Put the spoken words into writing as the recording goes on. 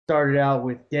started out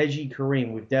with Deji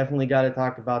Karim. We've definitely got to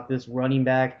talk about this running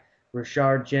back,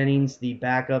 Rashard Jennings, the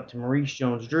backup to Maurice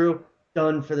Jones-Drew,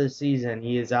 done for the season.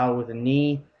 He is out with a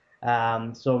knee.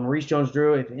 So Maurice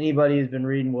Jones-Drew, if anybody has been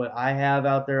reading what I have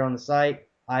out there on the site,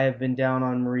 I have been down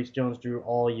on Maurice Jones-Drew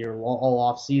all year, all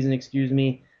off season, excuse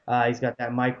me. He's got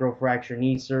that microfracture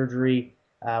knee surgery.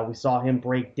 We saw him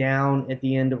break down at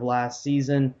the end of last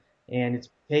season, and it's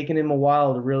taken him a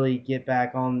while to really get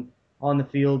back on the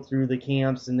field through the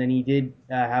camps, and then he did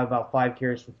have about 5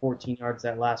 carries for 14 yards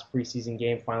that last preseason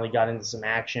game. Finally got into some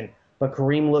action, but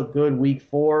Kareem looked good week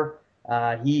 4.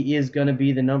 He is going to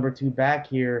be the number 2 back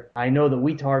here. I know that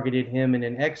we targeted him in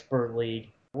an expert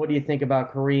league. What do you think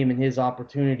about Kareem and his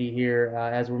opportunity here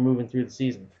as we're moving through the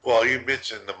season? Well, you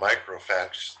mentioned the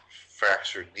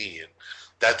microfractured knee, and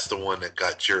that's the one that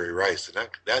got Jerry Rice, and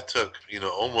that took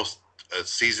almost a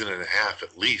season and a half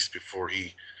at least before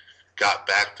he got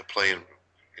back to playing,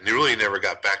 and he really never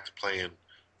got back to playing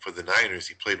for the Niners.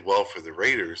 He played well for the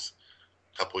Raiders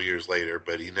a couple years later,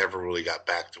 but he never really got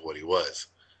back to what he was.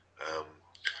 Um,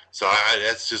 so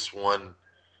that's just one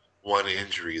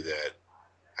injury that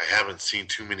I haven't seen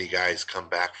too many guys come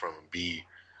back from and be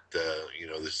the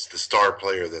star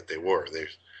player that they were.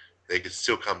 They could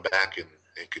still come back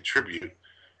and contribute,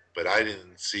 but I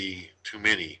didn't see too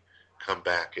many come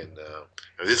back. And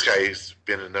this guy has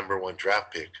been a number 1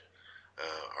 draft pick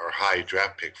or high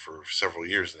draft pick for several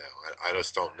years now. I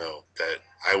just don't know that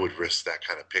I would risk that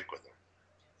kind of pick with him.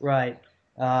 Right.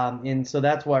 And so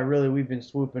that's why really we've been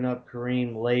swooping up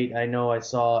Kareem late. I know I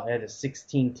saw at a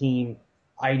 16-team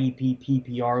IDP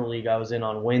PPR league I was in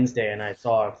on Wednesday, and I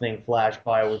saw a thing flash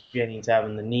by with Jennings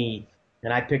having the knee,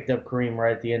 and I picked up Kareem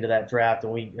right at the end of that draft.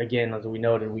 And we, again, as we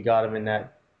noted, we got him in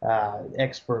that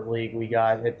expert league we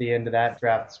got at the end of that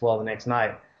draft as well the next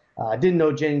night. Didn't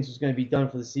know Jennings was going to be done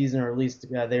for the season, or at least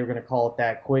they were going to call it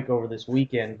that quick over this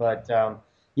weekend. But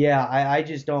yeah, I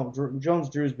just don't.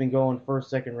 Jones-Drew's been going first,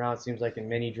 second round, seems like in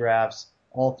many drafts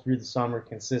all through the summer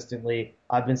consistently.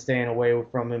 I've been staying away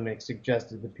from him and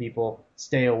suggested that people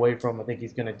stay away from him. I think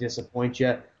he's going to disappoint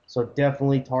you. So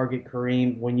definitely target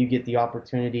Kareem when you get the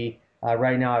opportunity.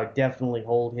 Right now, I would definitely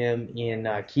hold him in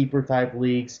keeper type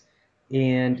leagues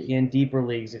and in deeper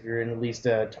leagues if you're in at least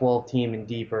a 12 team and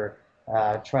deeper.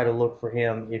 Try to look for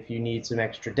him if you need some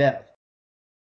extra depth.